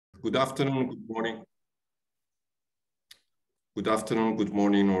Good afternoon, good morning. Good afternoon, good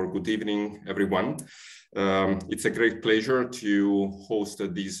morning, or good evening, everyone. It's a great pleasure to host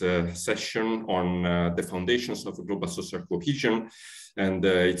this session on the foundations of global social cohesion. And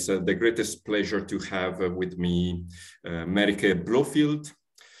it's the greatest pleasure to have with me Marike Blofield,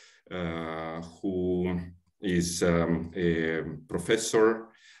 who is a professor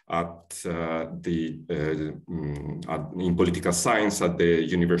in political science at the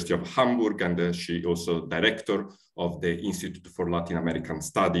University of Hamburg, and she also director of the Institute for Latin American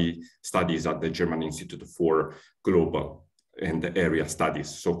Studies at the German Institute for Global and Area Studies,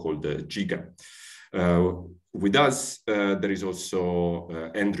 so-called GIGA. With us, there is also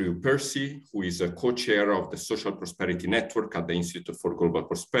Andrew Percy, who is a co-chair of the Social Prosperity Network at the Institute for Global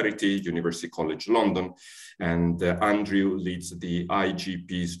Prosperity, University College London. And Andrew leads the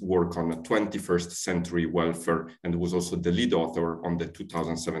IGP's work on 21st century welfare and was also the lead author on the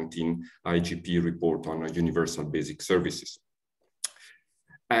 2017 IGP report on universal basic services.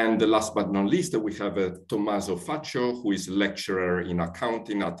 And last but not least, we have Tommaso Faccio, who is lecturer in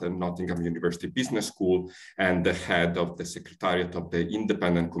accounting at the Nottingham University Business School and the head of the Secretariat of the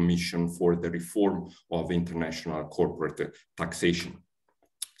Independent Commission for the Reform of International Corporate Taxation.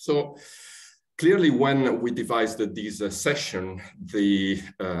 So clearly, when we devised this session, the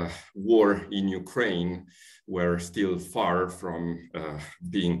war in Ukraine were still far from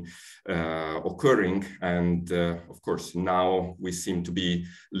being occurring. And of course, now we seem to be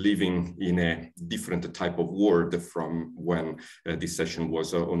living in a different type of world from when this session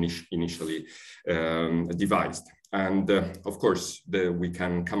was initially devised. And of course, we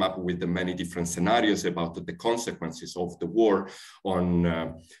can come up with many different scenarios about the consequences of the war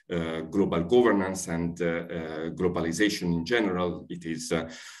on global governance and globalization in general. It is,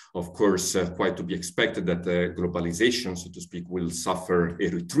 of course, quite to be expected that globalization, so to speak, will suffer a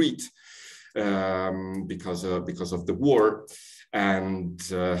retreat because of the war. And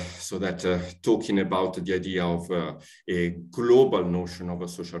so that talking about the idea of a global notion of a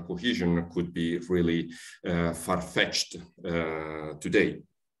social cohesion could be really far-fetched today.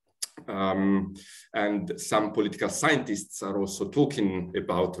 And some political scientists are also talking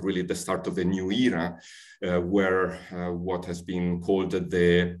about really the start of a new era where what has been called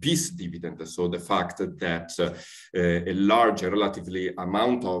the peace dividend. So the fact that a large relatively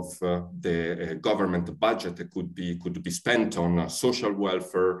amount of the government budget could be spent on social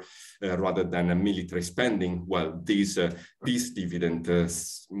welfare rather than military spending. Well, this peace dividend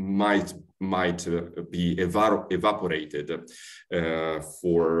might be evaporated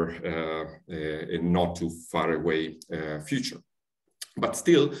for a not too far away future. But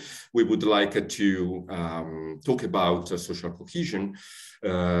still, we would like to talk about social cohesion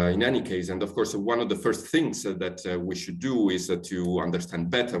in any case. And of course, one of the first things that we should do is to understand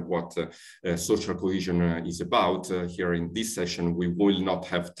better what social cohesion is about. Here in this session, we will not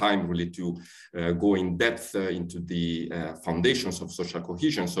have time really to go in depth into the foundations of social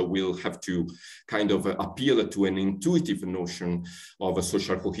cohesion. So we'll have to kind of appeal to an intuitive notion of a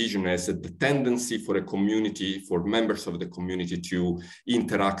social cohesion as the tendency for a community, for members of the community to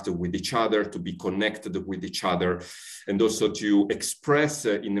interact with each other, to be connected with each other, and also to express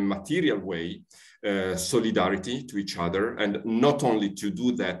in a material way solidarity to each other, and not only to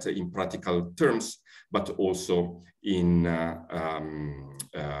do that in practical terms, but also in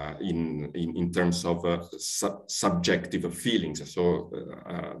terms of subjective feelings. So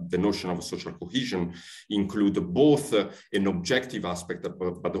the notion of social cohesion includes both an objective aspect,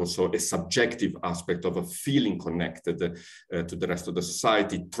 but also a subjective aspect of feeling connected to the rest of the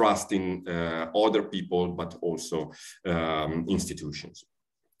society, trusting other people, but also institutions.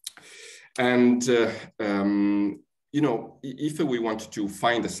 And you know, if we want to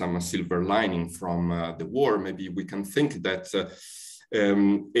find some silver lining from the war, maybe we can think that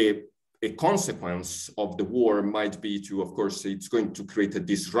a consequence of the war might be to, of course, it's going to create a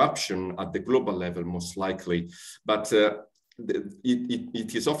disruption at the global level, most likely. But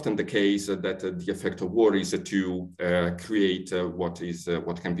it is often the case that the effect of war is to create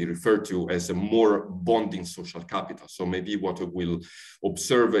what can be referred to as a more bonding social capital. So maybe what we'll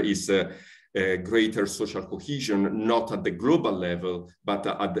observe is a greater social cohesion, not at the global level, but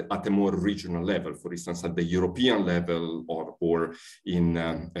at a more regional level, for instance, at the European level or in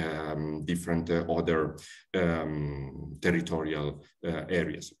different other territorial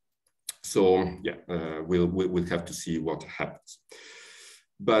areas. So yeah, we'll have to see what happens.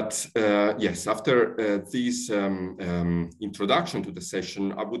 But yes, after this introduction to the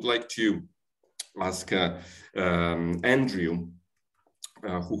session, I would like to ask Andrew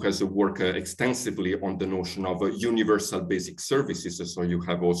who has worked extensively on the notion of universal basic services. So you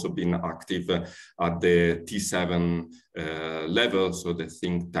have also been active at the T7 level, so the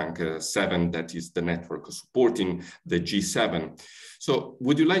think tank 7, that is the network supporting the G7. So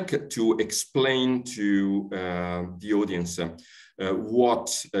would you like to explain to the audience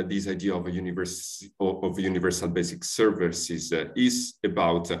what this idea of a universal basic services is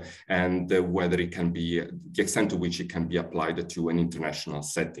about, and whether it can be, the extent to which it can be applied to an international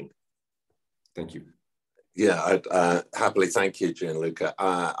setting? Thank you. Yeah, I'd happily thank you, Gianluca.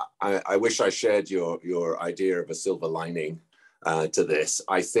 I wish I shared your idea of a silver lining to this.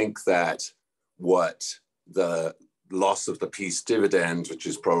 I think that what the loss of the peace dividend, which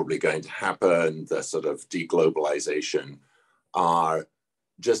is probably going to happen, the sort of deglobalization, are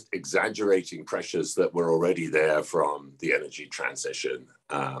just exaggerating pressures that were already there from the energy transition.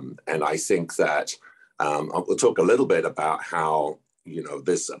 And I think that we'll talk a little bit about how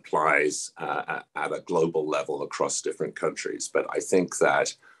this applies at a global level across different countries. But I think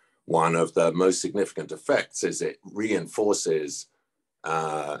that one of the most significant effects is it reinforces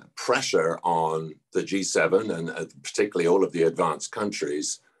pressure on the G7 and particularly all of the advanced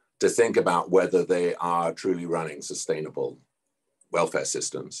countries to think about whether they are truly running sustainable welfare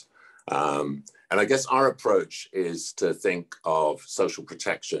systems. And I guess our approach is to think of social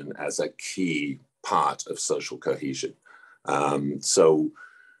protection as a key part of social cohesion. So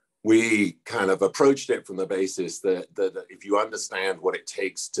we kind of approached it from the basis that if you understand what it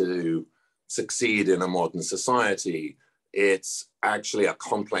takes to succeed in a modern society, it's actually a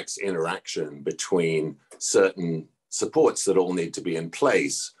complex interaction between certain supports that all need to be in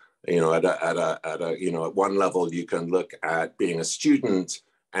place. At one level, you can look at being a student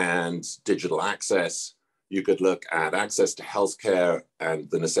and digital access. You could look at access to healthcare and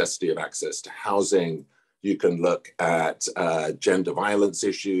the necessity of access to housing. You can look at gender violence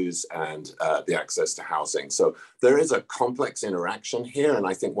issues and the access to housing. So there is a complex interaction here. And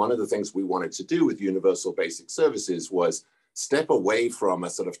I think one of the things we wanted to do with universal basic services was step away from a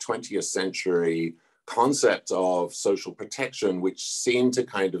sort of 20th century concept of social protection, which seemed to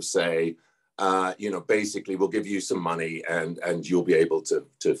kind of say, basically we'll give you some money and you'll be able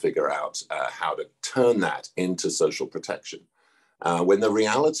to figure out how to turn that into social protection. When the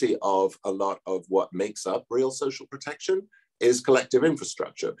reality of a lot of what makes up real social protection is collective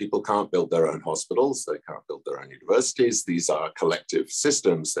infrastructure. People can't build their own hospitals, they can't build their own universities. These are collective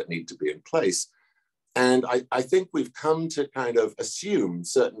systems that need to be in place. And I think we've come to kind of assume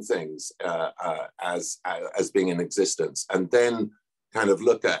certain things as being in existence, and then kind of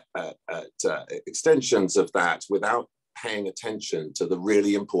look at extensions of that without paying attention to the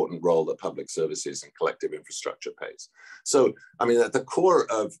really important role that public services and collective infrastructure plays. So, I mean, at the core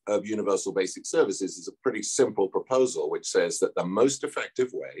of universal basic services is a pretty simple proposal, which says that the most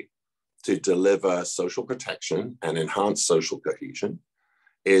effective way to deliver social protection and enhance social cohesion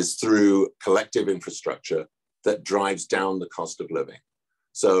is through collective infrastructure that drives down the cost of living.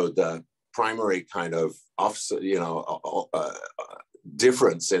 So the primary kind of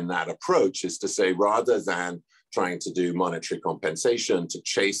difference in that approach is to say, rather than trying to do monetary compensation to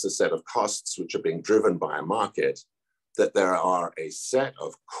chase a set of costs which are being driven by a market, that there are a set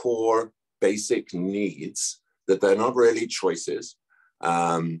of core basic needs that they're not really choices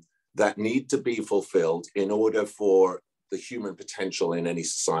that need to be fulfilled in order for the human potential in any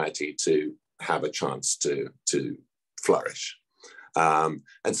society to have a chance to flourish. And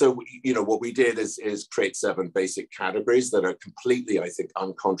so, what we did is create 7 basic categories that are completely, I think,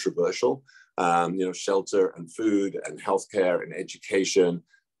 uncontroversial. Shelter and food and healthcare and education.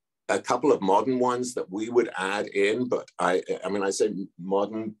 A couple of modern ones that we would add in, but I say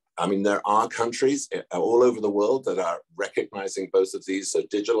modern, there are countries all over the world that are recognizing both of these, so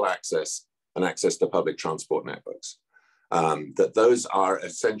digital access and access to public transport networks. That those are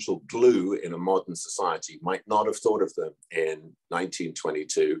essential glue in a modern society. Might not have thought of them in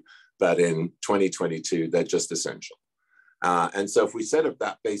 1922, but in 2022, they're just essential. And so if we set up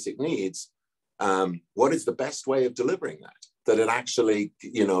that basic needs, what is the best way of delivering that? That it actually,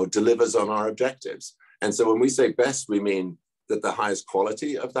 delivers on our objectives. And so when we say best, we mean that the highest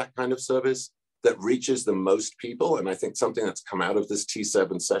quality of that kind of service that reaches the most people. And I think something that's come out of this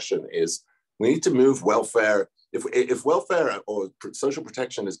T7 session is we need to move welfare. If welfare or social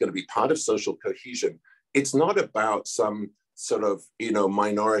protection is going to be part of social cohesion, it's not about some sort of,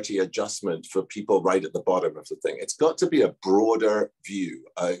 minority adjustment for people right at the bottom of the thing. It's got to be a broader view,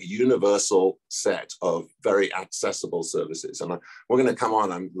 a universal set of very accessible services. And we're going to come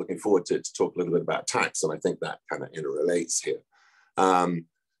on, I'm looking forward to talk a little bit about tax, and I think that kind of interrelates here.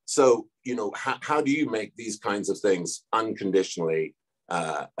 So, how do you make these kinds of things unconditionally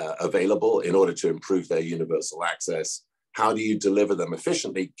available in order to improve their universal access? How do you deliver them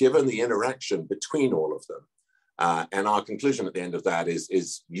efficiently, given the interaction between all of them? And our conclusion at the end of that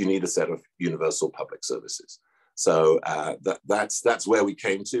is you need a set of universal public services. So that's where we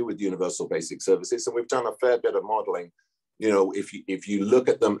came to with universal basic services. And we've done a fair bit of modeling. You know, if you look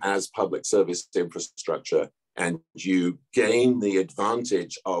at them as public service infrastructure and you gain the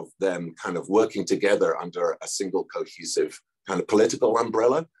advantage of them kind of working together under a single cohesive kind of political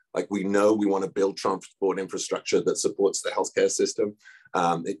umbrella, like we know we want to build transport infrastructure that supports the healthcare system.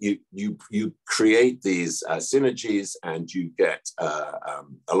 You create these synergies and you get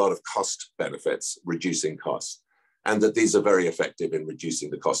a lot of cost benefits, reducing costs, and that these are very effective in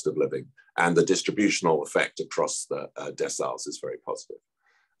reducing the cost of living, and the distributional effect across the deciles is very positive.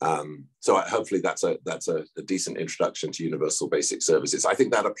 So hopefully that's a decent introduction to universal basic services. I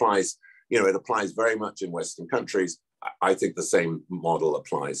think that applies, you know, it applies very much in Western countries. I think the same model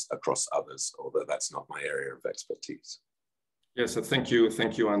applies across others, although that's not my area of expertise. Yes, thank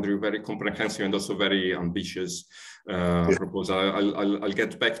you, Andrew. Very comprehensive and also very ambitious proposal. I'll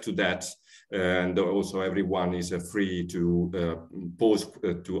get back to that, and also everyone is free to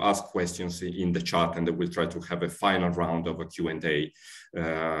ask questions in the chat, and we'll try to have a final round of a Q&A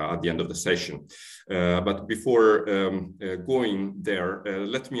at the end of the session. But before going there,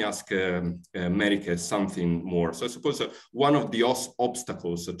 let me ask Marika something more. So I suppose one of the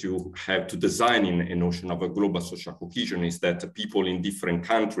obstacles that you have to design in a notion of a global social cohesion is that people in different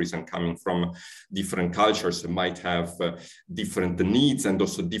countries and coming from different cultures might have different needs and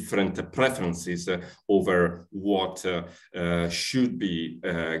also different preferences over what should be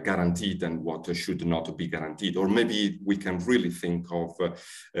guaranteed and what should not be guaranteed. Or maybe we can really think of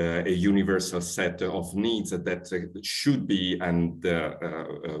a universal set of needs that should be and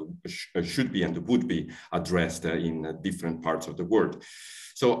would be addressed in different parts of the world.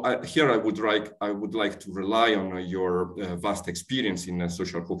 So here I would like to rely on your vast experience in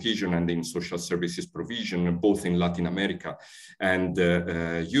social cohesion and in social services provision, both in Latin America and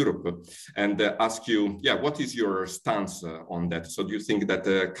Europe, and ask you, what is your stance on that? So do you think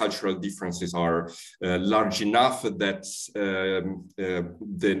that cultural differences are large enough that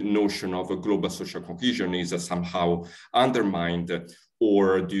the notion of a global social cohesion is somehow undermined?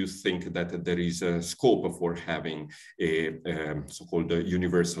 Or do you think that there is a scope for having a so-called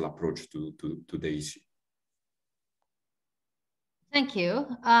universal approach to the issue? Thank you.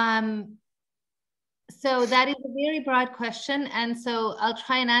 So that is a very broad question. And so I'll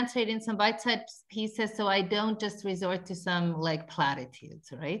try and answer it in some bite-sized pieces so I don't just resort to some like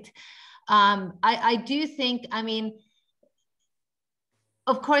platitudes, right? I do think, I mean,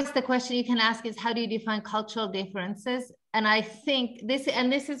 of course, the question you can ask is how do you define cultural differences? And I think this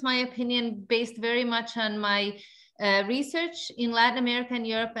is my opinion based very much on my research in Latin America and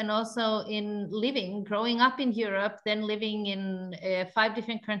Europe, and also in growing up in Europe, then living in 5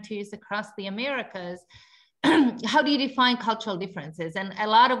 different countries across the Americas. How do you define cultural differences? And a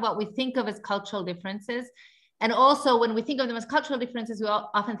lot of what we think of as cultural differences, and also when we think of them as cultural differences, we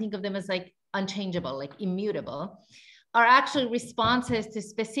often think of them as like unchangeable, like immutable, are actually responses to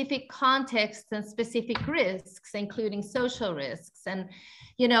specific contexts and specific risks, including social risks. And,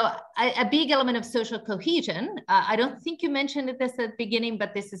 you know, a big element of social cohesion, I don't think you mentioned this at the beginning,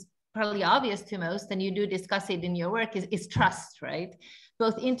 but this is probably obvious to most, and you do discuss it in your work, is trust, right?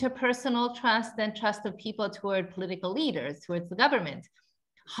 Both interpersonal trust and trust of people toward political leaders, towards the government.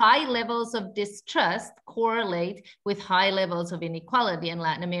 High levels of distrust correlate with high levels of inequality, and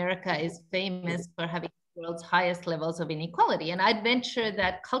Latin America is famous for having world's highest levels of inequality. And I'd venture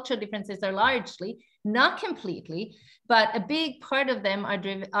that cultural differences are largely, not completely, but a big part of them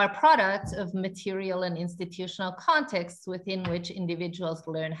are products of material and institutional contexts within which individuals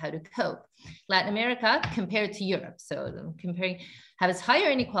learn how to cope. Latin America, compared to Europe, so comparing, has higher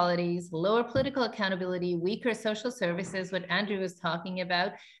inequalities, lower political accountability, weaker social services, what Andrew was talking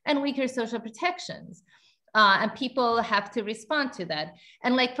about, and weaker social protections. And people have to respond to that.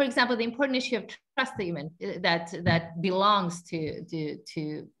 And like, for example, the important issue of trust that you mentioned, that belongs to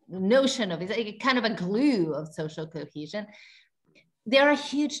notion of, is a kind of a glue of social cohesion. There are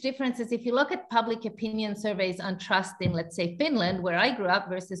huge differences. If you look at public opinion surveys on trust in, let's say, Finland, where I grew up,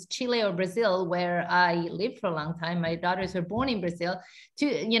 versus Chile or Brazil, where I lived for a long time. My daughters were born in Brazil.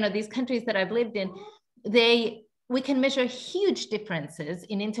 These countries that I've lived in, we can measure huge differences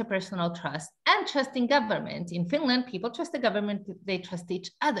in interpersonal trust and trust in government. In Finland, people trust the government, they trust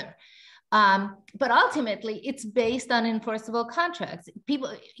each other. But ultimately, it's based on enforceable contracts.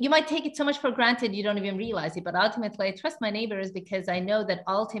 People, you might take it so much for granted you don't even realize it, but ultimately, I trust my neighbors because I know that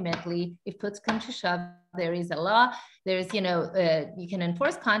ultimately, if push comes to shove, there is a law, there's, you can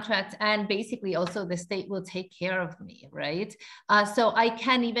enforce contracts, and basically also the state will take care of me, right? So I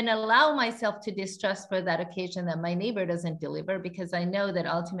can even allow myself to distrust for that occasion that my neighbor doesn't deliver, because I know that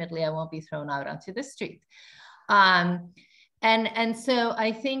ultimately I won't be thrown out onto the street. And so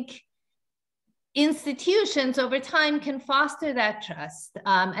I think institutions over time can foster that trust.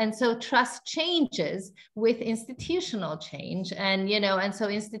 And so trust changes with institutional change. And so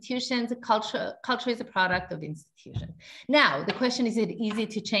institutions, culture is a product of institution. Now, the question, is it easy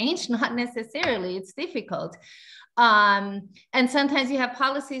to change? Not necessarily, it's difficult. And sometimes you have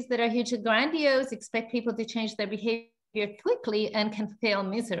policies that are hugely grandiose, expect people to change their behavior quickly, and can fail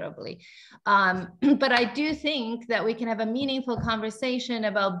miserably. But I do think that we can have a meaningful conversation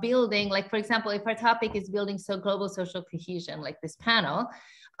about building, like, for example, if our topic is building global social cohesion, like this panel,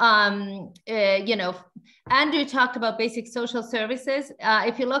 Andrew talked about basic social services.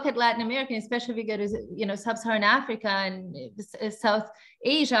 If you look at Latin America, especially if you go to, Sub-Saharan Africa and South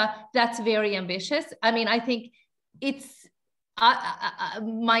Asia, that's very ambitious. I mean, I think it's,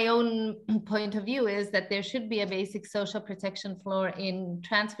 my own point of view is that there should be a basic social protection floor in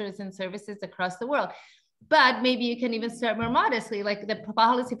transfers and services across the world. But maybe you can even start more modestly, like the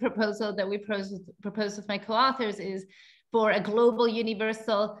policy proposal that we proposed with my co-authors is for a global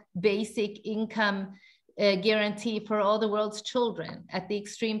universal basic income guarantee for all the world's children at the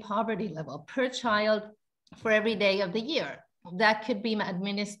extreme poverty level per child for every day of the year. That could be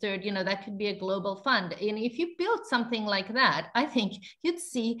administered, that could be a global fund. And if you build something like that, I think you'd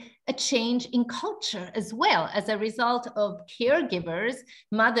see a change in culture as well as a result of caregivers,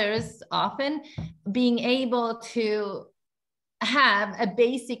 mothers often being able to have a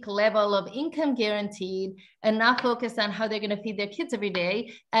basic level of income guaranteed and not focus on how they're going to feed their kids every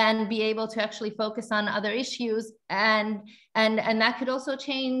day, and be able to actually focus on other issues. And that could also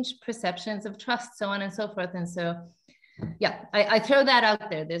change perceptions of trust, so on and so forth. And so, yeah, I throw that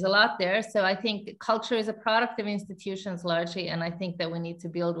out there. There's a lot there. So I think culture is a product of institutions largely. And I think that we need to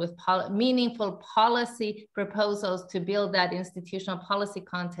build with meaningful policy proposals to build that institutional policy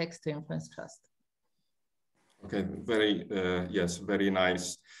context to influence trust. Okay, yes, very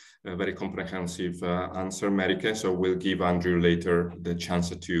nice. Very comprehensive answer, Marike. So we'll give Andrew later the chance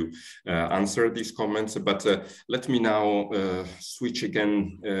to answer these comments. But let me now switch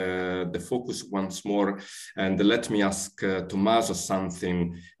again the focus once more, and let me ask Tommaso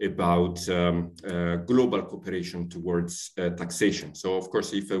something about global cooperation towards taxation. So of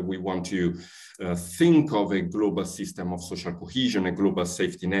course, if we want to think of a global system of social cohesion, a global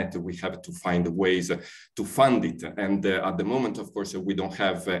safety net, we have to find ways to fund it. And at the moment, of course, we don't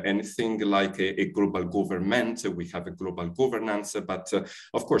have anything like a global government. We have a global governance, but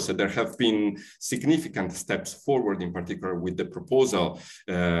of course, there have been significant steps forward, in particular with the proposal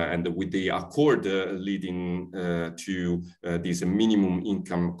and with the accord leading to this minimum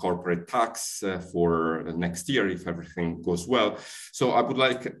income corporate tax for next year, if everything goes well. So I would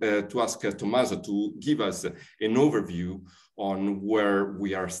like to ask Tommaso to give us an overview on where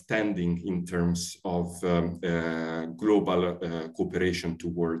we are standing in terms of global cooperation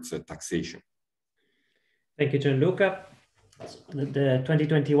towards taxation. Thank you, Gianluca. The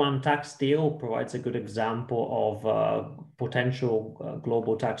 2021 tax deal provides a good example of potential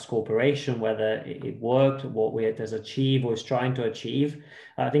global tax cooperation, whether it worked, what it has achieved or is trying to achieve.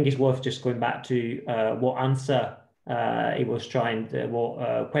 I think it's worth just going back to what answer it was trying to,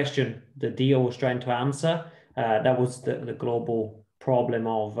 what question the deal was trying to answer. That was the global problem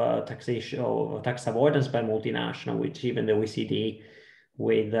of taxation or tax avoidance by multinational, which even the OECD,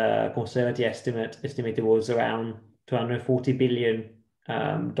 with a conservative estimated was around $240 billion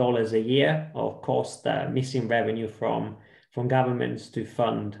a year of cost missing revenue from governments to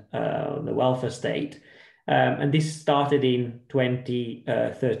fund the welfare state. And this started in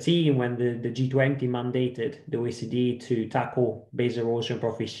 2013 when the G20 mandated the OECD to tackle base erosion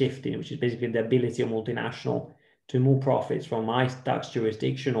profit shifting, which is basically the ability of multinational to move profits from high tax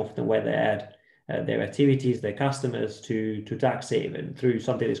jurisdiction, often where they had their activities, their customers, to tax haven through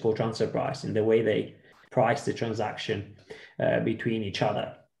something that's called transfer pricing, the way they price the transaction between each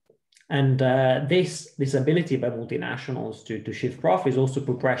other. And this ability by multinationals to shift profits also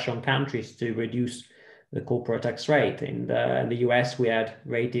put pressure on countries to reduce the corporate tax rate. In the US, we had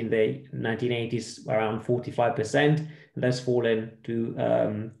rate in the 1980s around 45%. That's fallen to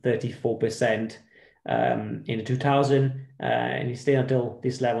 34% in 2000, and it stayed until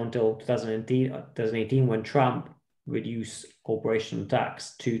this level until 2018 when Trump reduce corporation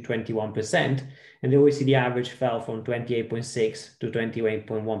tax to 21%, and the OECD average fell from 28.6 to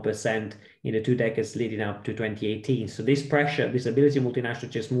 28.1% in the 2 decades leading up to 2018. So this pressure, this ability of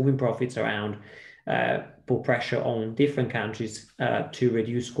multinationals just moving profits around, put pressure on different countries to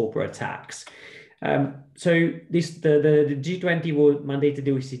reduce corporate tax. So the G20 mandated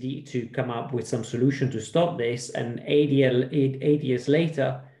the OECD to come up with some solution to stop this, and 8 years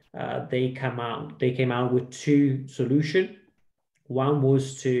later, they came out with 2 solutions. One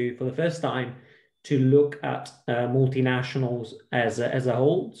was for the first time, to look at multinationals as a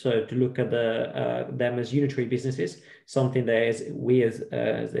whole, so to look at them as unitary businesses, something that we as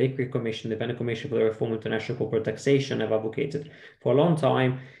the ICRI Commission, the Independent Commission for the Reform of International Corporate Taxation, have advocated for a long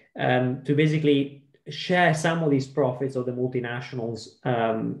time, to basically share some of these profits of the multinationals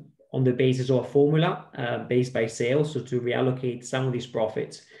on the basis of a formula based by sales, so to reallocate some of these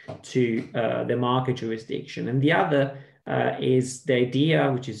profits to the market jurisdiction. And the other is the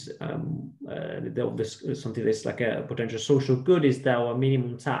idea, which is something that's like a potential social good, is that our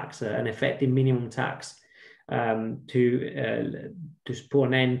minimum tax, an effective minimum tax, to put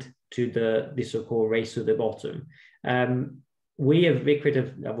an end to the so-called race to the bottom. We have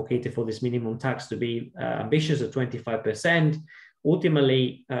advocated for this minimum tax to be ambitious at 25%.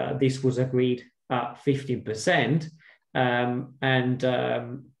 Ultimately, this was agreed at 15%, and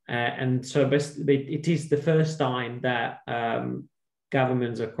so it is the first time that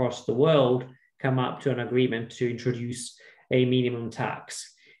governments across the world come up to an agreement to introduce a minimum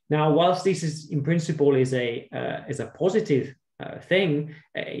tax. Now, whilst this is in principle is a positive thing,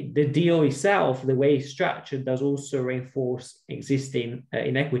 the deal itself, the way it's structured, does also reinforce existing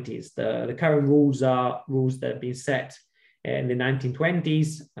inequities. The current rules are rules that have been set in the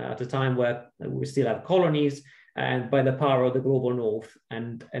 1920s, at a time where we still have colonies, and by the power of the global north.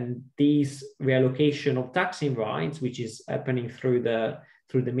 And these reallocation of taxing rights, which is happening through the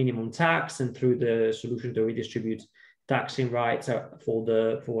minimum tax and through the solution to redistribute taxing rights for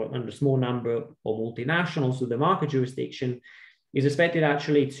a small number of multinationals to the market jurisdiction, is expected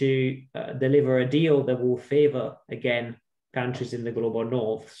actually to deliver a deal that will favor, again, countries in the global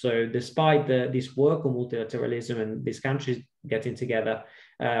north. So despite this work on multilateralism and these countries getting together,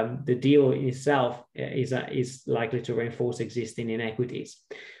 the deal in itself is likely to reinforce existing inequities.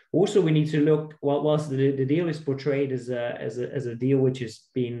 Also, we need to look, whilst the deal is portrayed as a deal which has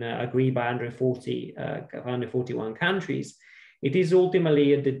been agreed by 141 countries, it is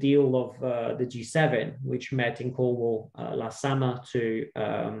ultimately the deal of the G7, which met in Cornwall last summer to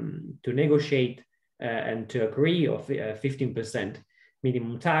negotiate and to agree of 15%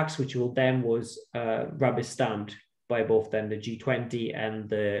 minimum tax, which was rubber stamped by both then the G20 and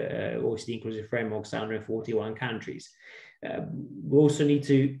the OECD inclusive frameworks, 141 countries. We also need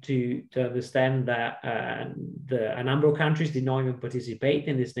to understand that a number of countries did not even participate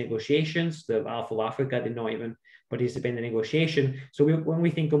in these negotiations. The half of Africa did not even participate in the negotiation. So when we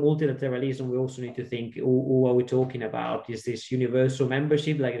think of multilateralism, we also need to think, who are we talking about? Is this universal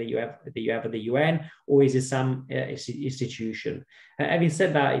membership like that you have at the UN, or is it some institution? Having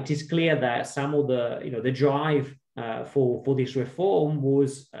said that, it is clear that some of the drive for this reform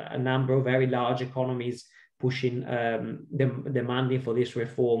was a number of very large economies pushing, demanding for this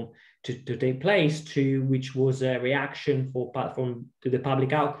reform to take place, which was a reaction to the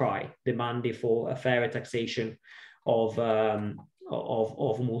public outcry, demanding for a fairer taxation of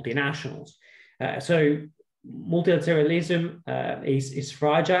multinationals. So multilateralism is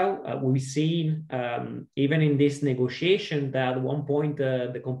fragile. We've seen even in this negotiation that at one point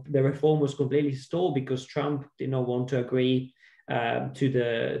the reform was completely stalled because Trump did not want to agree to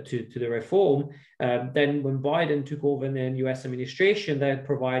the reform. Then when Biden took over in the US administration, they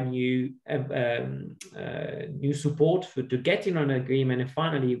provide new support to getting an agreement and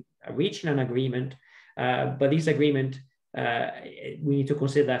finally reaching an agreement. But this agreement, we need to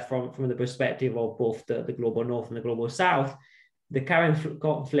consider that from the perspective of both the global north and the global south. The current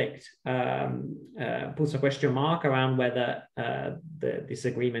conflict puts a question mark around whether this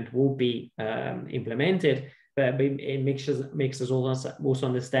agreement will be implemented. But it makes us also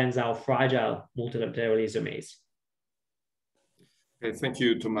understand how fragile multilateralism is. Okay, thank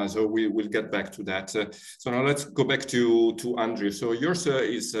you, Tommaso. We will get back to that. So now let's go back to Andrew. So yours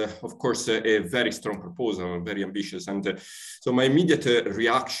is, of course, a very strong proposal, very ambitious. And so my immediate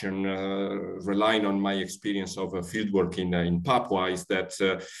reaction, relying on my experience of fieldwork in Papua, is that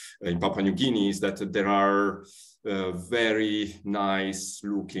in Papua New Guinea, is that there are very nice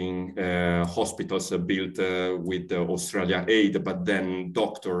looking hospitals built with Australian aid, but then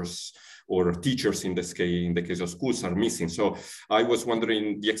doctors or teachers in this case, in the case of schools, are missing. So I was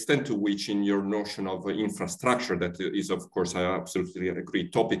wondering the extent to which in your notion of infrastructure, that is, of course, I absolutely agree,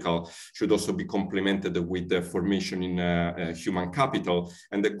 topical, should also be complemented with the formation in human capital.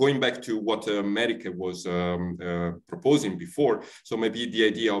 And going back to what America was proposing before, so maybe the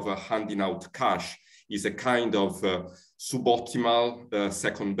idea of handing out cash is a kind of suboptimal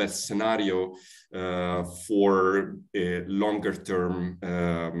second best scenario for a longer term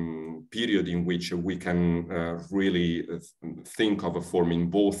period in which we can really think of forming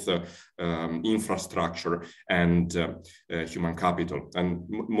both infrastructure and human capital. And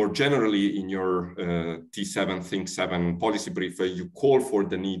more generally, in your T7 Think 7 policy brief, you call for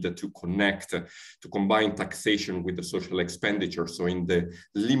the need to to combine taxation with the social expenditure. So in the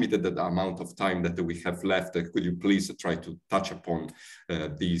limited amount of time that we have left, could you please try to touch upon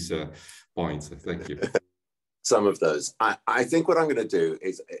these points? Thank you. Some of those. I think what I'm going to do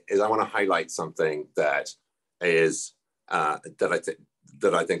is I want to highlight something that is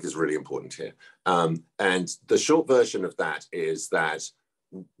that I think is really important here. And the short version of that is that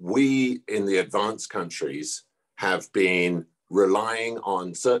we in the advanced countries have been relying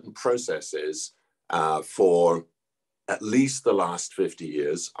on certain processes for at least the last 50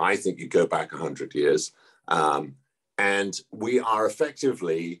 years. I think you go back 100 years. And we are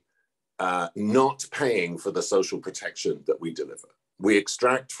effectively not paying for the social protection that we deliver. We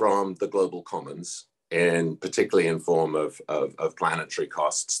extract from the global commons, particularly in form of planetary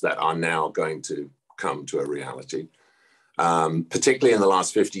costs that are now going to come to a reality. Particularly in the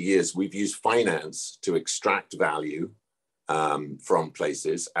last 50 years, we've used finance to extract value from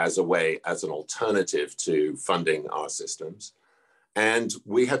places as an alternative to funding our systems. And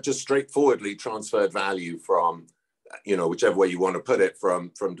we have just straightforwardly transferred value from, whichever way you want to put it,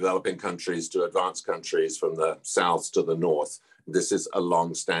 from developing countries to advanced countries, from the south to the north. This is a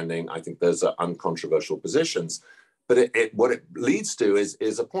long-standing, I think those are uncontroversial positions, but what it leads to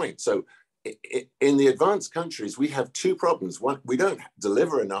is a point. So in the advanced countries, we have two problems. One, we don't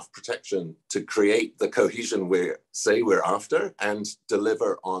deliver enough protection to create the cohesion we're after and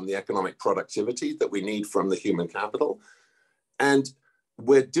deliver on the economic productivity that we need from the human capital. And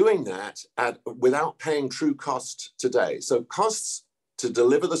we're doing that without paying true cost today. So costs to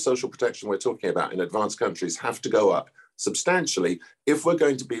deliver the social protection we're talking about in advanced countries have to go up substantially if we're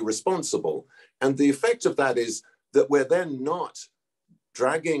going to be responsible. And the effect of that is that we're then not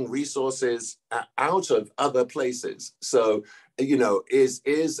dragging resources out of other places. So,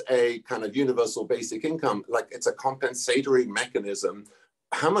 is a kind of universal basic income, like it's a compensatory mechanism.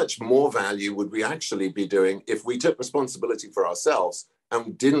 How much more value would we actually be doing if we took responsibility for ourselves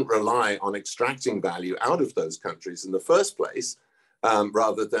and didn't rely on extracting value out of those countries in the first place,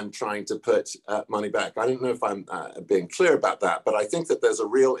 rather than trying to put money back? I don't know if I'm being clear about that, but I think that there's a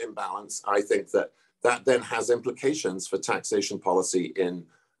real imbalance. I think that then has implications for taxation policy in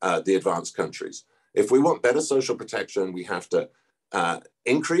the advanced countries. If we want better social protection, we have to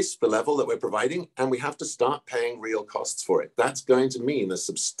increase the level that we're providing, and we have to start paying real costs for it. That's going to mean a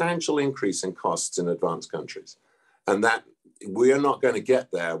substantial increase in costs in advanced countries. And that we are not going to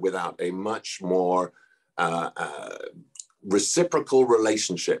get there without a much more reciprocal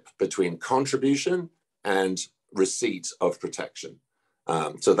relationship between contribution and receipt of protection.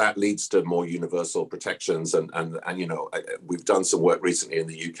 So that leads to more universal protections. And we've done some work recently in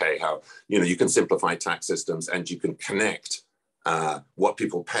the UK, how, you can simplify tax systems and you can connect what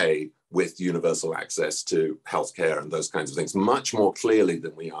people pay with universal access to healthcare and those kinds of things much more clearly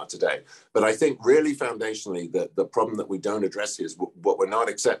than we are today. But I think really foundationally, the problem that we don't address here is what we're not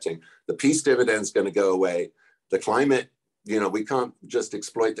accepting. The peace dividend is going to go away. The climate, we can't just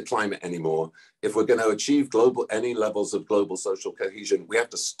exploit the climate anymore. If we're going to achieve any levels of global social cohesion, we have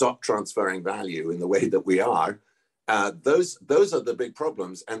to stop transferring value in the way that we are. Those are the big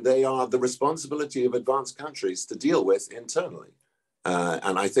problems, and they are the responsibility of advanced countries to deal with internally.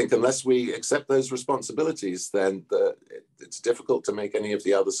 And I think unless we accept those responsibilities, then it's difficult to make any of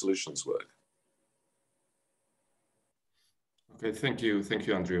the other solutions work. Okay, thank you,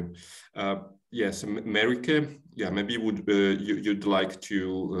 Andrew. Yes, America. Yeah, maybe you'd like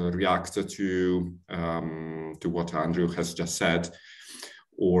to react to what Andrew has just said,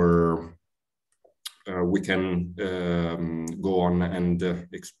 or we can go on and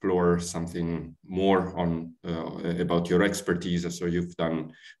explore something more on about your expertise. So you've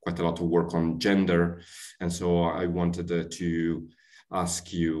done quite a lot of work on gender, and so I wanted to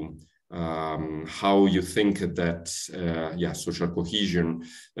ask you how you think that social cohesion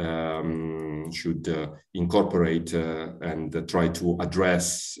should incorporate and try to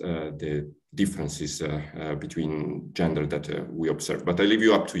address the differences between gender that we observe. But I leave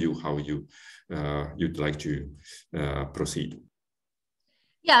you up to you how you'd like to proceed.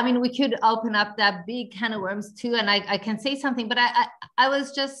 Yeah, I mean, we could open up that big can of worms too, and I can say something, but I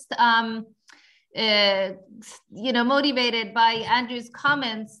was just motivated by Andrew's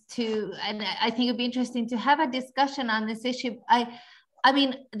comments and I think it'd be interesting to have a discussion on this issue. I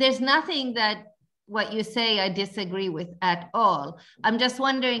mean, there's nothing that what you say I disagree with at all. I'm just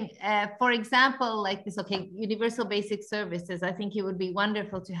wondering, for example, like this, universal basic services, I think it would be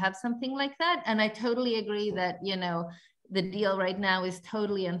wonderful to have something like that. And I totally agree that, the deal right now is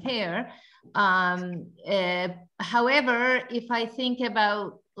totally unfair. However, if I think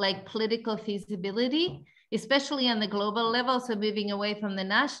about like political feasibility, especially on the global level, so moving away from the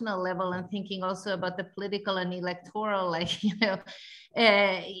national level and thinking also about the political and electoral, it's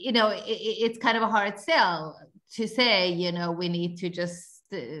kind of a hard sell to say, we need to just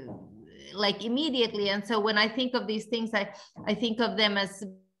immediately. And so when I think of these things, I think of them as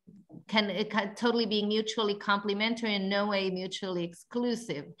can totally being mutually complementary and no way mutually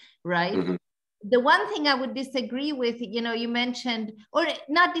exclusive, right? Mm-hmm. The one thing I would disagree with, you mentioned, or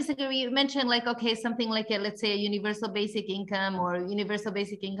not disagree, you mentioned something like let's say a universal basic income or universal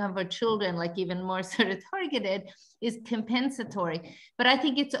basic income for children, like even more sort of targeted, is compensatory. But I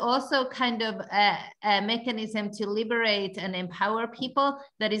think it's also kind of a mechanism to liberate and empower people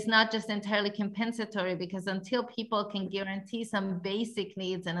that is not just entirely compensatory, because until people can guarantee some basic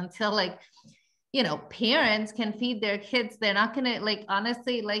needs and until parents can feed their kids, they're not going to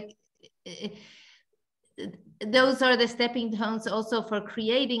honestly those are the stepping stones also for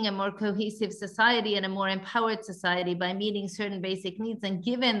creating a more cohesive society and a more empowered society by meeting certain basic needs. And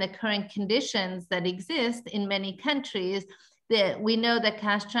given the current conditions that exist in many countries, we know that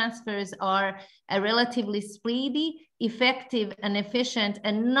cash transfers are a relatively speedy, effective, and efficient,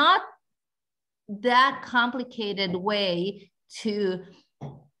 and not that complicated way to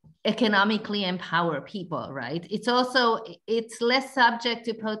economically empower people, right? It's less subject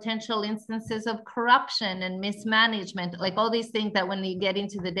to potential instances of corruption and mismanagement, like all these things that when you get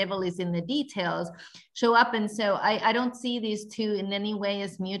into the devil is in the details show up. And so I don't see these two in any way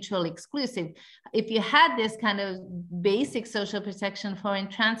as mutually exclusive. If you had this kind of basic social protection foreign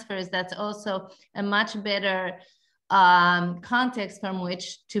transfers, that's also a much better context from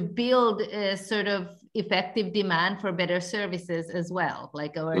which to build a sort of effective demand for better services as well,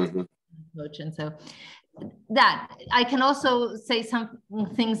 like our approach. And so that I can also say some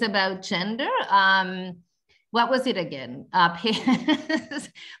things about gender. What was it again? But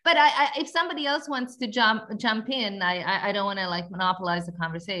if somebody else wants to jump in, I don't want to monopolize the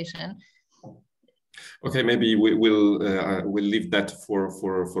conversation. Okay, maybe we'll leave that for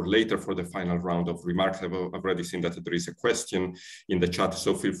later, for the final round of remarks. I've already seen that there is a question in the chat,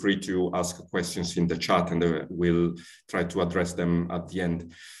 so feel free to ask questions in the chat and we'll try to address them at the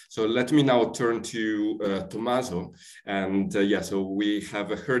end. So let me now turn to Tommaso. And so we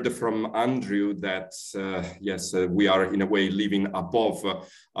have heard from Andrew that, we are in a way living above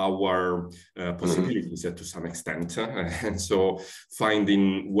our possibilities to some extent. And so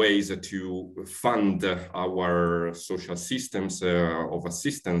finding ways to fund our social systems of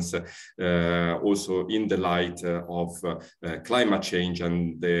assistance, also in the light of climate change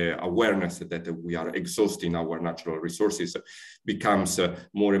and the awareness that we are exhausting our natural resources, becomes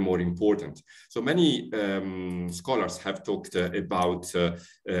more and more important. So many scholars have talked about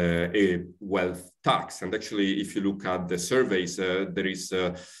a wealth tax. And actually, if you look at the surveys, there is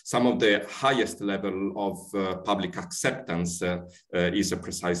some of the highest level of public acceptance is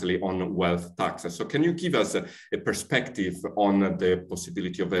precisely on wealth tax. So can you give us a perspective on the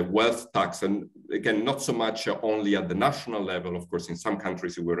possibility of a wealth tax? And again, not so much only at the national level. Of course, in some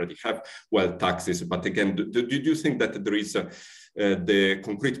countries we already have wealth taxes. But again, do you think that there is the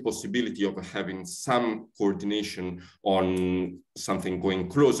concrete possibility of having some coordination on something going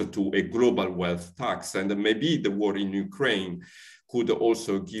closer to a global wealth tax? And maybe the war in Ukraine could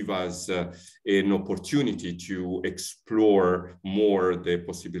also give us an opportunity to explore more the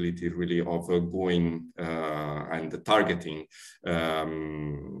possibility really of going and targeting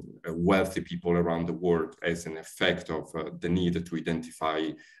wealthy people around the world as an effect of the need to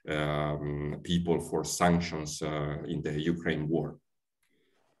identify people for sanctions in the Ukraine war.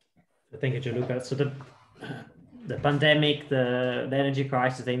 Thank you, Gianluca. So the pandemic, the energy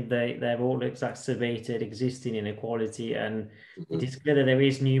crisis, I think they've all exacerbated existing inequality, and it is clear that there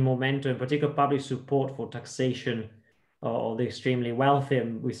is new momentum, in particular public support for taxation or the extremely wealthy.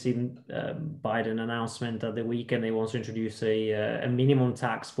 And we've seen Biden announcement at the weekend they want to introduce a minimum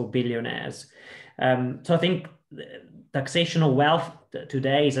tax for billionaires. So I think taxation of wealth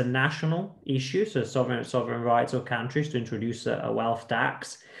today is a national issue, so sovereign rights of countries to introduce a wealth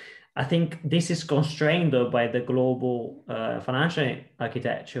tax. I think this is constrained though by the global financial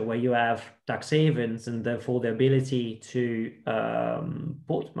architecture, where you have tax havens and therefore the ability to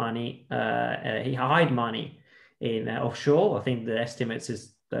put money, hide money in offshore. I think the estimates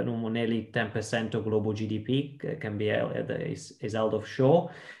is that nearly 10% of global GDP can be is held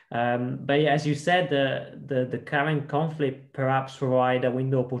offshore. But yeah, as you said, the current conflict perhaps provide a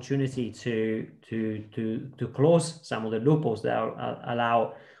window opportunity to close some of the loopholes that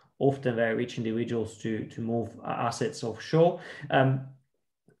allow often very rich individuals to move assets offshore.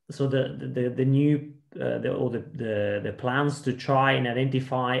 So the new the plans to try and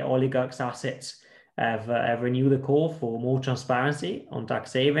identify oligarchs' assets have renewed the call for more transparency on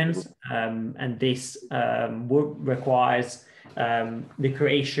tax havens, and this requires the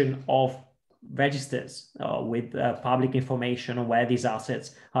creation of registers with public information on where these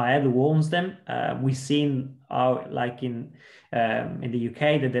assets are, who owns them. We've seen, like in the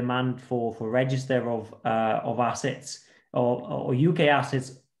UK, the demand for register of assets or UK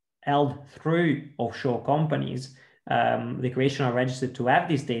assets held through offshore companies. The creation of a register to have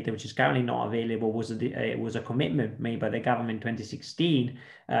this data, which is currently not available, was a commitment made by the government in 2016,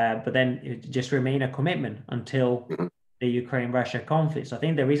 but then it just remained a commitment until the Ukraine-Russia conflict. So I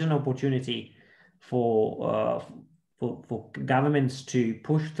think there is an opportunity for governments to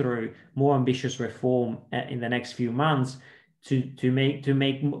push through more ambitious reform in the next few months to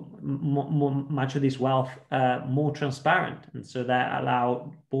make much of this wealth more transparent, and so that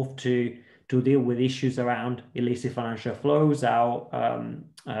allow both to deal with issues around illicit financial flows, how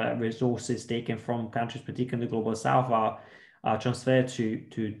resources taken from countries, particularly in the global south, are transferred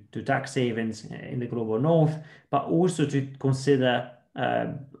to tax havens in the global north, but also to consider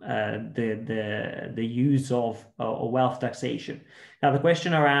the use of wealth taxation. Now, the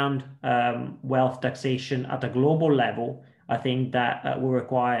question around wealth taxation at a global level, I think that will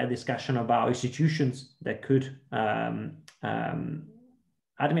require a discussion about institutions that could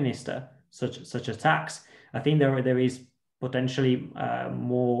administer such a tax. I think there is potentially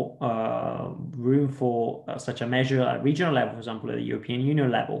more room for such a measure at regional level, for example, at the European Union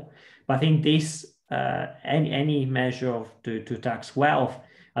level. But I think this any measure to tax wealth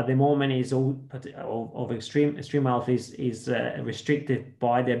at the moment is of extreme wealth is restricted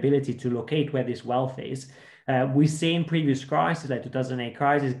by the ability to locate where this wealth is. We've seen previous crises, like 2008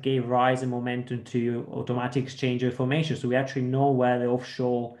 crisis, gave rise and momentum to automatic exchange of information. So we actually know where the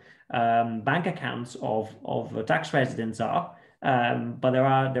offshore bank accounts of tax residents are, but there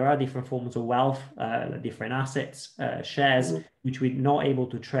are different forms of wealth, different assets, shares, which we're not able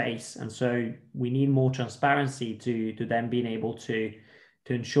to trace, and so we need more transparency to then being able to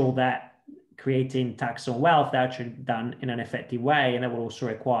ensure that creating tax on wealth are actually done in an effective way, and that will also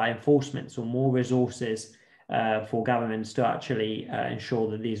require enforcement, so more resources for governments to actually ensure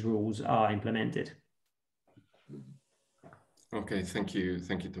that these rules are implemented. Okay, thank you,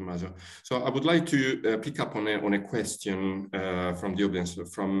 Tommaso. So I would like to pick up on a question from the audience,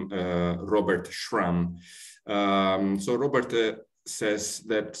 from Robert Schramm. So Robert says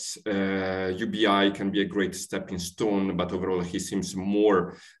that UBI can be a great stepping stone, but overall he seems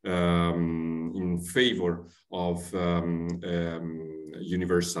more in favor of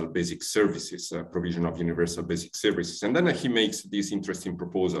universal basic services, provision of universal basic services. And then he makes this interesting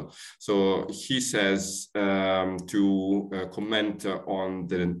proposal. So he says to comment on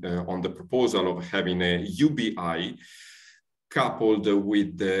the proposal of having a UBI coupled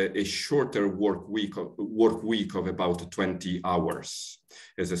with a shorter work week of about 20 hours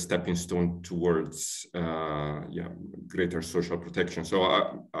as a stepping stone towards greater social protection. So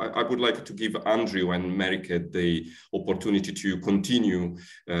I would like to give Andrew and Merike the opportunity to continue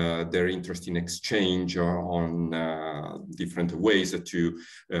their interesting exchange on different ways to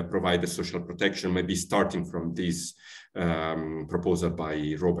provide the social protection, maybe starting from this proposal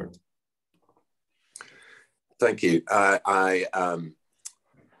by Robert. Thank you. There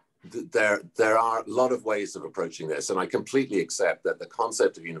are a lot of ways of approaching this, and I completely accept that the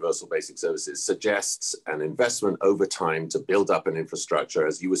concept of universal basic services suggests an investment over time to build up an infrastructure,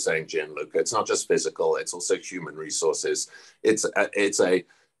 as you were saying, Gianluca. It's not just physical; it's also human resources. It's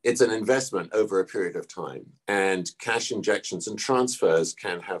an investment over a period of time, and cash injections and transfers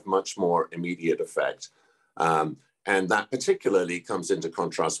can have much more immediate effect. And that particularly comes into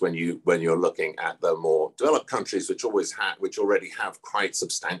contrast when you're looking at the more developed countries, which already have quite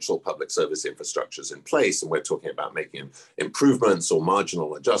substantial public service infrastructures in place. And we're talking about making improvements or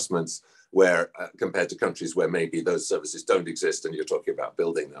marginal adjustments, where compared to countries where maybe those services don't exist, and you're talking about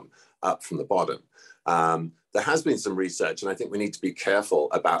building them up from the bottom. There has been some research, and I think we need to be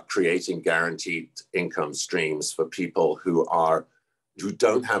careful about creating guaranteed income streams for people who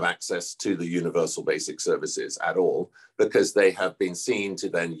don't have access to the universal basic services at all, because they have been seen to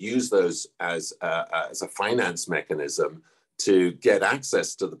then use those as a finance mechanism to get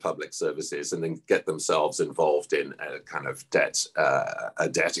access to the public services and then get themselves involved in a kind of a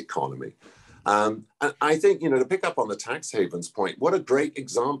debt economy. And I think, to pick up on the tax havens point, what a great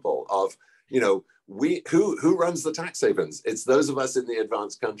example of, who runs the tax havens? It's those of us in the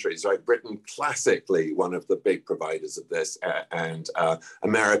advanced countries, right? Britain, classically, one of the big providers of this, and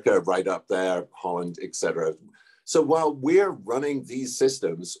America right up there, Holland, etc. So while we're running these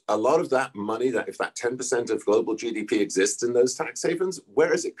systems, a lot of that money, if that 10% of global GDP exists in those tax havens,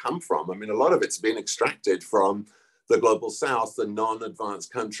 where does it come from? I mean, a lot of it's been extracted from the global south, the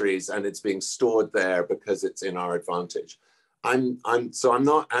non-advanced countries, and it's being stored there because it's in our advantage. So I'm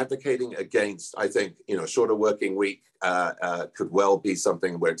not advocating against. I think, shorter working week could well be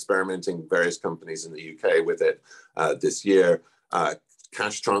something. We're experimenting, various companies in the UK with it this year.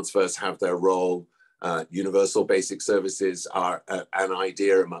 Cash transfers have their role. Universal basic services are an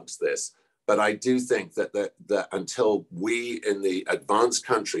idea amongst this. But I do think that until we in the advanced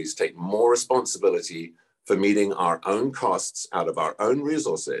countries take more responsibility for meeting our own costs out of our own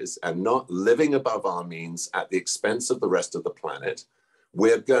resources and not living above our means at the expense of the rest of the planet,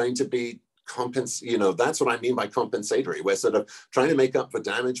 we're going to be that's what I mean by compensatory. We're sort of trying to make up for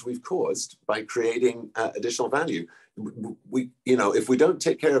damage we've caused by creating additional value. If we don't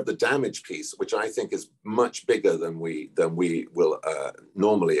take care of the damage piece, which I think is much bigger than we will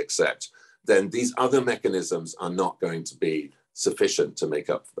normally accept, then these other mechanisms are not going to be sufficient to make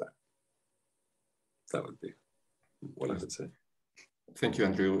up for that. That would be what I would say. Thank you,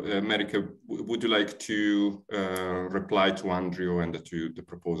 Andrew. Marika, would you like to reply to Andrew and to the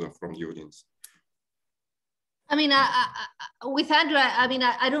proposal from the audience? I mean, with Andrew,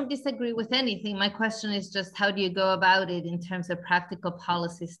 I don't disagree with anything. My question is just, how do you go about it in terms of practical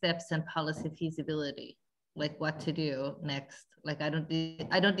policy steps and policy feasibility? Like what to do next? Like I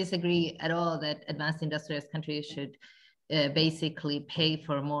don't disagree at all that advanced industrialized countries should basically pay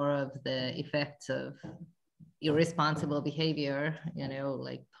for more of the effects of irresponsible behavior,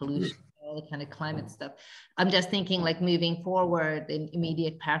 like pollution, all the kind of climate stuff. I'm just thinking, like, moving forward in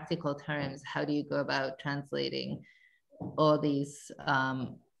immediate practical terms, how do you go about translating all these,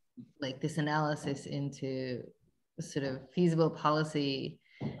 like this analysis into sort of feasible policy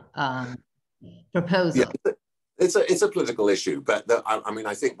proposal? Yeah, it's a political issue, but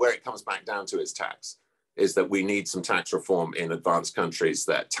I think where it comes back down to is tax. Is that we need some tax reform in advanced countries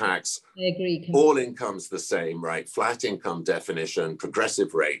that tax all incomes the same, right? Flat income definition,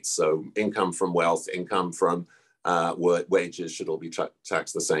 progressive rates. So income from wealth, income from wages should all be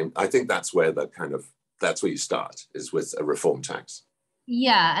taxed the same. I think that's where that's where you start, is with a reform tax.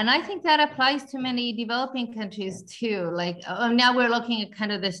 Yeah, and I think that applies to many developing countries too. Like now we're looking at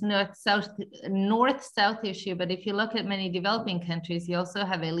kind of this north-south issue, but if you look at many developing countries, you also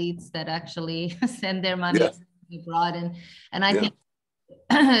have elites that actually send their money abroad, and I think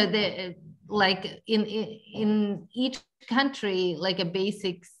like in each country, like a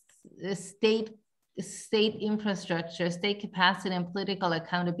basic state infrastructure, state capacity, and political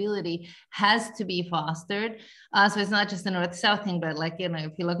accountability has to be fostered. So it's not just a north-south thing, but like,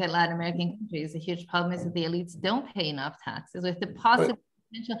 if you look at Latin American countries, a huge problem is that the elites don't pay enough taxes, with the possible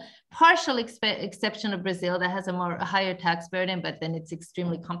potential partial exception of Brazil that has a higher tax burden, but then it's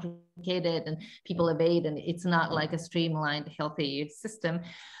extremely complicated and people evade, and it's not like a streamlined, healthy system.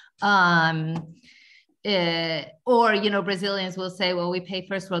 Or Brazilians will say, well, we pay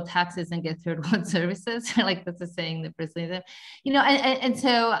first world taxes and get third world services. Like that's a saying that Brazilians, and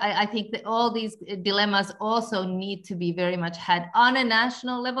so I think that all these dilemmas also need to be very much had on a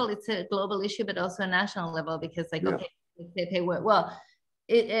national level. It's a global issue, but also a national level, because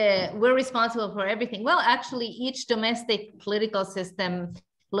we're responsible for everything. Well, actually, each domestic political system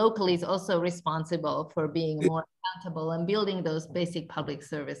locally is also responsible for being more accountable and building those basic public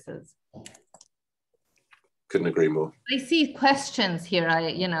services. Couldn't agree more. I see questions here.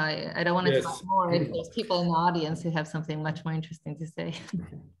 I don't want to talk more if there's people in the audience who have something much more interesting to say.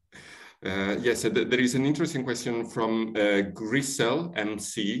 Yes, there is an interesting question from Grisel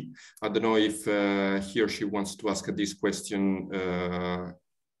MC. I don't know if he or she wants to ask this question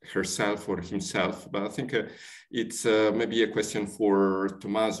herself or himself, but I think it's maybe a question for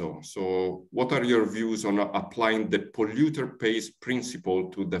Tommaso. So what are your views on applying the polluter pays principle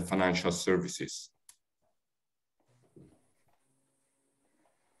to the financial services?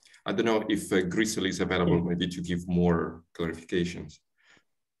 I don't know if Grisel is available, maybe to give more clarifications.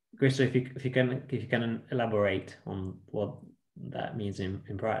 Grisel, if you can elaborate on what that means in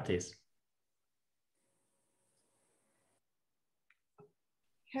practice.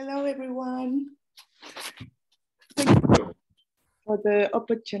 Hello, everyone. Thank you for the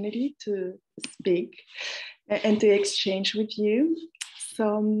opportunity to speak and to exchange with you.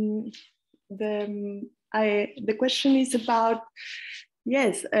 So the question is about,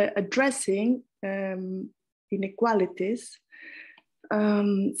 yes, addressing inequalities,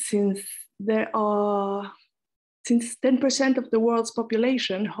 since 10% of the world's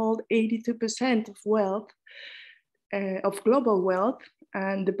population hold 82% of wealth, of global wealth,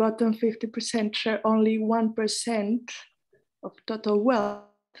 and the bottom 50% share only 1% of total wealth.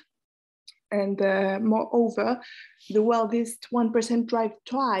 And moreover, the wealthiest 1% drive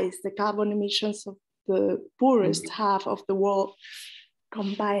twice the carbon emissions of the poorest half of the world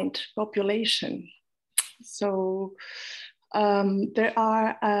combined population. So there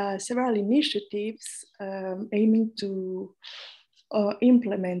are several initiatives aiming to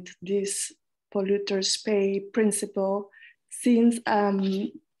implement this polluters pay principle, since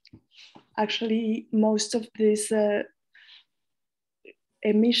actually most of these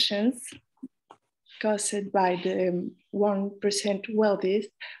emissions caused by the 1% wealthiest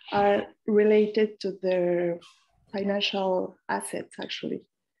are related to their financial assets, actually.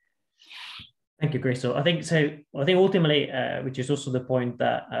 Thank you, Grisel. I think ultimately, which is also the point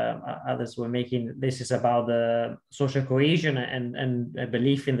that others were making, this is about the social cohesion and a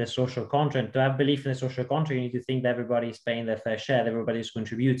belief in the social contract. To have belief in the social contract, you need to think that everybody is paying their fair share, everybody is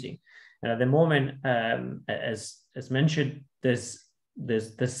contributing. And at the moment, as mentioned, there's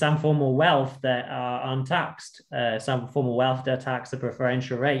some form of wealth that are untaxed, some form of wealth that are taxed at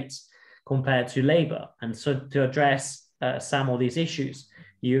preferential rates compared to labor. And so to address some of these issues,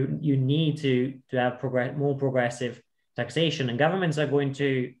 you need to have more progressive taxation, and governments are going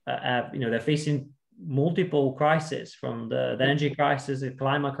to have, they're facing multiple crises, from the energy crisis, the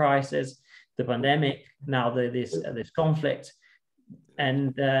climate crisis, the pandemic, now this conflict,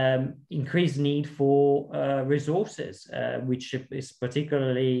 and increased need for resources, which is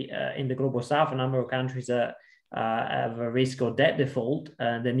particularly in the global south. A number of countries have a risk of debt default.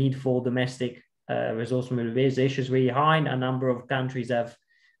 The need for domestic resource mobilization is really high. A number of countries have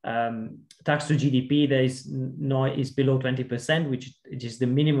tax to GDP that is below 20%, which is the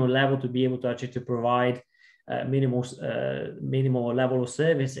minimum level to be able to actually to provide minimal level of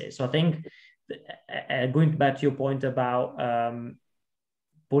services. So I think going back to your point about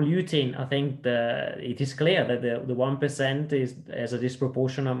polluting, I think it is clear that the 1% is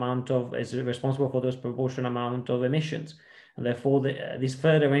responsible for this proportional amount of emissions, and therefore this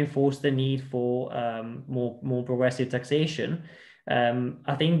further reinforced the need for more progressive taxation.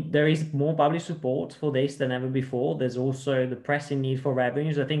 I think there is more public support for this than ever before. There's also the pressing need for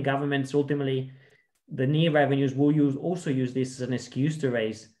revenues. I think governments ultimately, the near revenues will also use this as an excuse to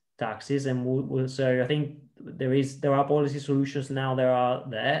raise taxes, and so I think there are policy solutions now that are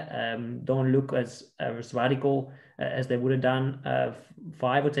there. Don't look as radical as they would have done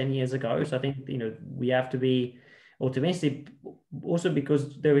 5 or 10 years ago. So I think we have to be optimistic, also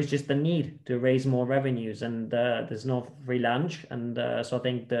because there is just a need to raise more revenues, and there's no free lunch, and so I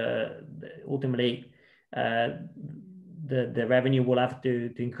think ultimately the revenue will have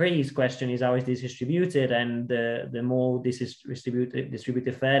to increase. Question is, how is this distributed? And the more this is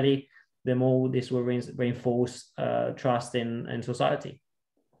distributed fairly, the more this will reinforce trust in society.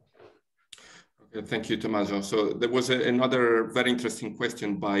 Okay, thank you, Tommaso. So there was another very interesting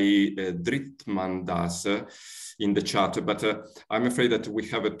question by Grimalda in the chat, but I'm afraid that we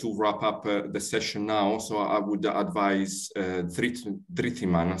have to wrap up the session now. So I would advise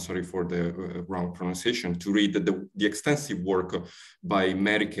Drittmann, sorry for the wrong pronunciation, to read the extensive work by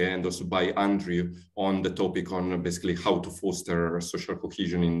Merike and also by Andrew on the topic on basically how to foster social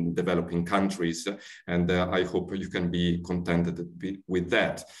cohesion in developing countries. And I hope you can be contented with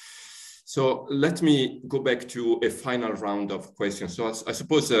that. So let me go back to a final round of questions. So I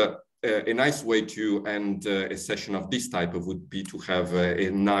suppose a nice way to end a session of this type would be to have a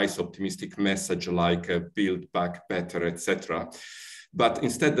nice optimistic message like build back better, etc. But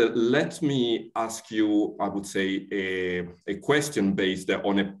instead, let me ask you, I would say, a question based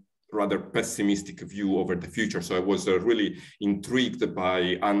on rather pessimistic view over the future. So I was really intrigued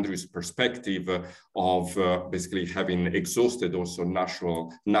by Andrew's perspective of basically having exhausted also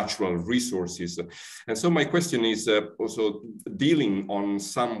natural resources. And so my question is also dealing on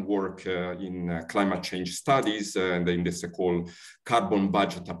some work in climate change studies and in the so-called carbon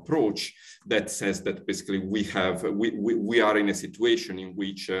budget approach that says that basically we are in a situation in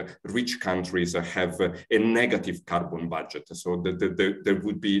which rich countries have a negative carbon budget. So there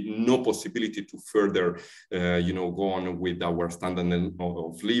would be no possibility to further, go on with our standard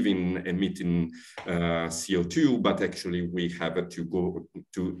of living emitting CO2, but actually we have to go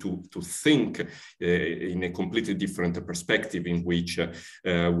to think in a completely different perspective in which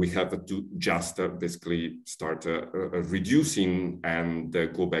we have to just basically start reducing and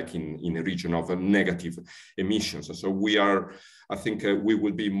go back in a region of negative emissions. So I think we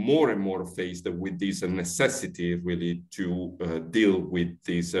will be more and more faced with this necessity really to deal with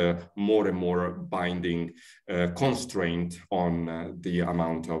this more and more binding constraint on the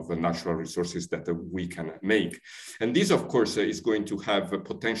amount of natural resources that we can make. And this, of course, is going to have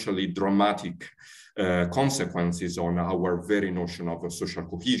potentially dramatic consequences on our very notion of social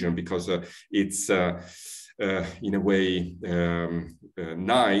cohesion, because it's in a way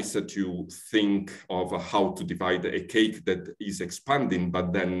nice to think of how to divide a cake that is expanding,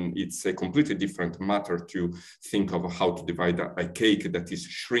 but then it's a completely different matter to think of how to divide a cake that is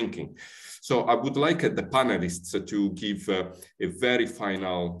shrinking. So I would like the panelists to give a very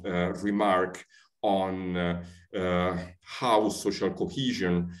final remark on how social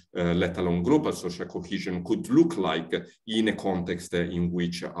cohesion, let alone global social cohesion, could look like in a context in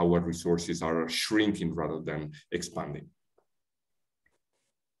which our resources are shrinking rather than expanding.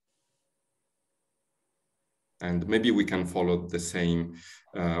 And maybe we can follow the same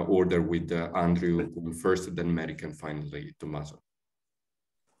order with Andrew first, then Merrick, and finally Tommaso.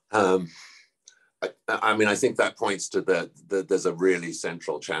 I mean, I think that points to there's a really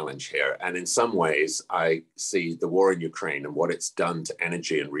central challenge here. And in some ways, I see the war in Ukraine and what it's done to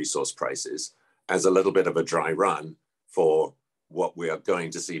energy and resource prices as a little bit of a dry run for what we are going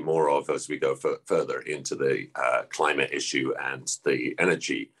to see more of as we go further into the climate issue and the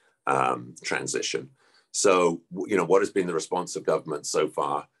energy transition. So, what has been the response of government so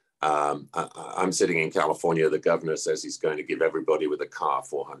far? I'm sitting in California. The governor says he's going to give everybody with a car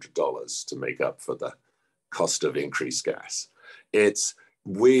 $400 to make up for the cost of increased gas.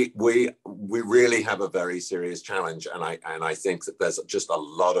 We really have a very serious challenge, and I think that there's just a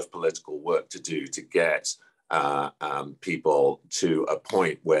lot of political work to do to get people to a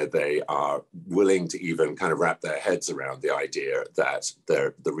point where they are willing to even kind of wrap their heads around the idea that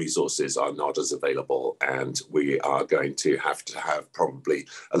the resources are not as available, and we are going to have probably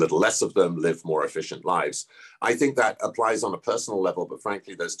a little less of them, live more efficient lives. I think that applies on a personal level, but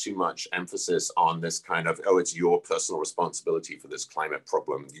frankly, there's too much emphasis on this kind of, oh, it's your personal responsibility for this climate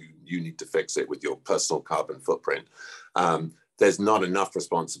problem. You need to fix it with your personal carbon footprint. There's not enough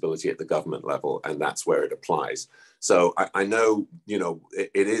responsibility at the government level, and that's where it applies. So I know,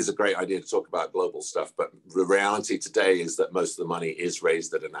 it is a great idea to talk about global stuff, but the reality today is that most of the money is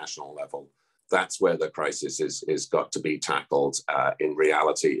raised at a national level. That's where the crisis is got to be tackled in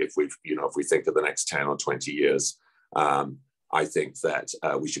reality. If we think of the next 10 or 20 years, I think that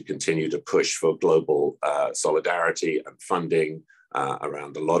we should continue to push for global solidarity and funding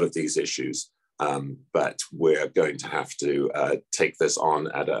around a lot of these issues. But we're going to have to take this on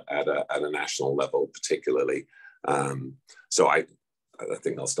at a national level, particularly. So I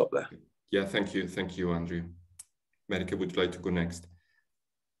think I'll stop there. Yeah, thank you, Andrew. Merrick, would you like to go next?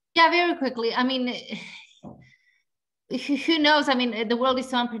 Yeah, very quickly. I mean, who knows? I mean, the world is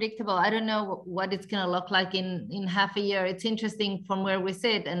so unpredictable. I don't know what it's going to look like in half a year. It's interesting from where we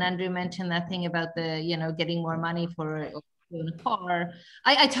sit. And Andrew mentioned that thing about the, getting more money for in a car.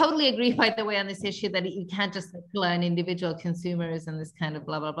 I totally agree, by the way, on this issue that you can't just rely on individual consumers and this kind of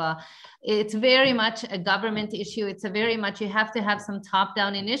blah, blah, blah. It's very much a government issue. It's you have to have some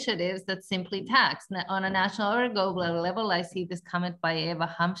top-down initiatives that simply tax on a national or global level. I see this comment by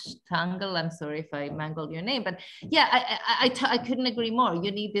Eva Hamstangl. I'm sorry if I mangled your name, but yeah, I couldn't agree more.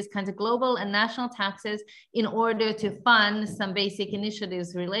 You need these kinds of global and national taxes in order to fund some basic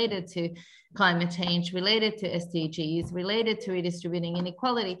initiatives related to climate change, related to SDGs, related to redistributing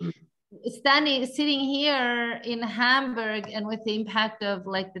inequality. Sitting here in Hamburg and with the impact of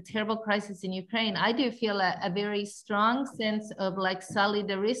the terrible crisis in Ukraine, I do feel a very strong sense of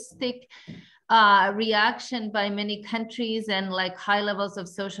solidaristic reaction by many countries and high levels of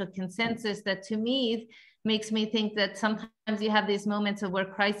social consensus that to me makes me think that sometimes you have these moments of where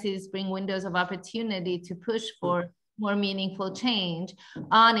crises bring windows of opportunity to push for more meaningful change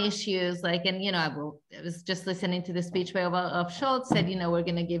on issues like, and, you know, I was just listening to the speech of Scholz said, you know, we're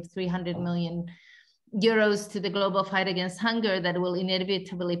going to give 300 million euros to the global fight against hunger that will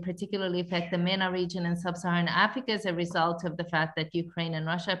inevitably particularly affect the MENA region and sub-Saharan Africa as a result of the fact that Ukraine and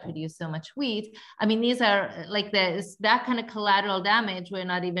Russia produce so much wheat. I mean, these are like that kind of collateral damage we're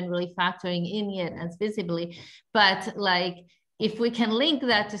not even really factoring in yet as visibly, but like, if we can link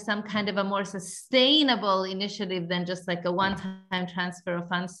that to some kind of a more sustainable initiative than just like a one-time transfer of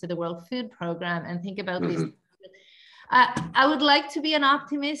funds to the World Food Program and think about these. I would like to be an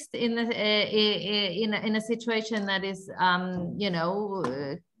optimist in a situation that is, you know,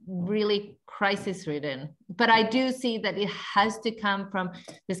 really crisis-ridden. But I do see that it has to come from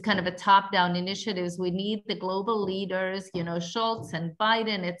this kind of a top-down initiatives. We need the global leaders, you know, Scholz and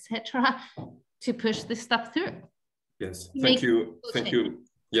Biden, etc., to push this stuff through. Yes, thank you.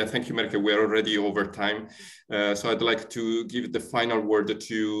 Yeah, thank you, Merke. We're already over time. So I'd like to give the final word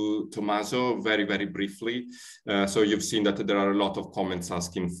to Tommaso very, very briefly. So you've seen that there are a lot of comments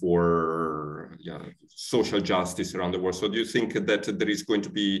asking for social justice around the world. So do you think that there is going to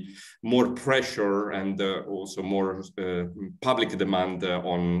be more pressure and also more public demand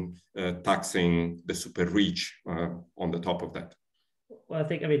on taxing the super rich on the top of that? Well, I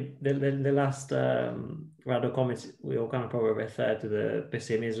think, I mean, the last round of comments, we all kind of probably refer to the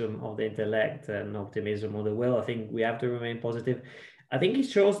pessimism of the intellect and optimism of the will. I think we have to remain positive. I think it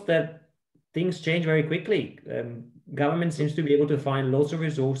shows that things change very quickly. Government seems to be able to find lots of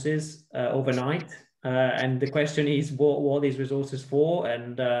resources overnight. And the question is, what are these resources for?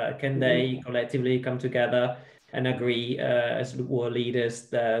 And can they collectively come together and agree as world leaders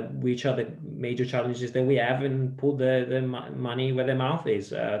which are the major challenges that we have and put the money where their mouth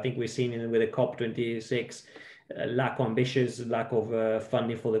is. I think we've seen with the COP26 lack of ambitions, lack of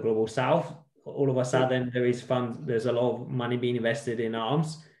funding for the global south. All of a sudden there's a lot of money being invested in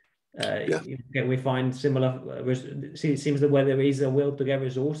arms. Can we find similar, it seems that where there is a will to get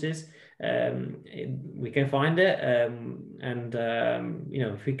resources, we can find it, you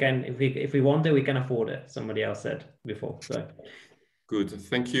know, if we want it, we can afford it. Somebody else said before. So good.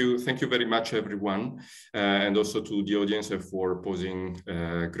 Thank you very much, everyone, and also to the audience for posing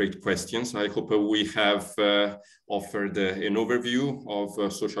great questions. I hope we have offered an overview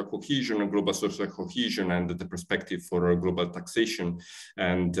of social cohesion and global social cohesion and the perspective for global taxation.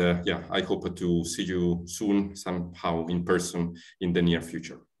 And I hope to see you soon, somehow in person in the near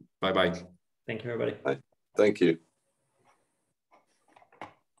future. Bye-bye. Thank you, everybody. Bye. Thank you.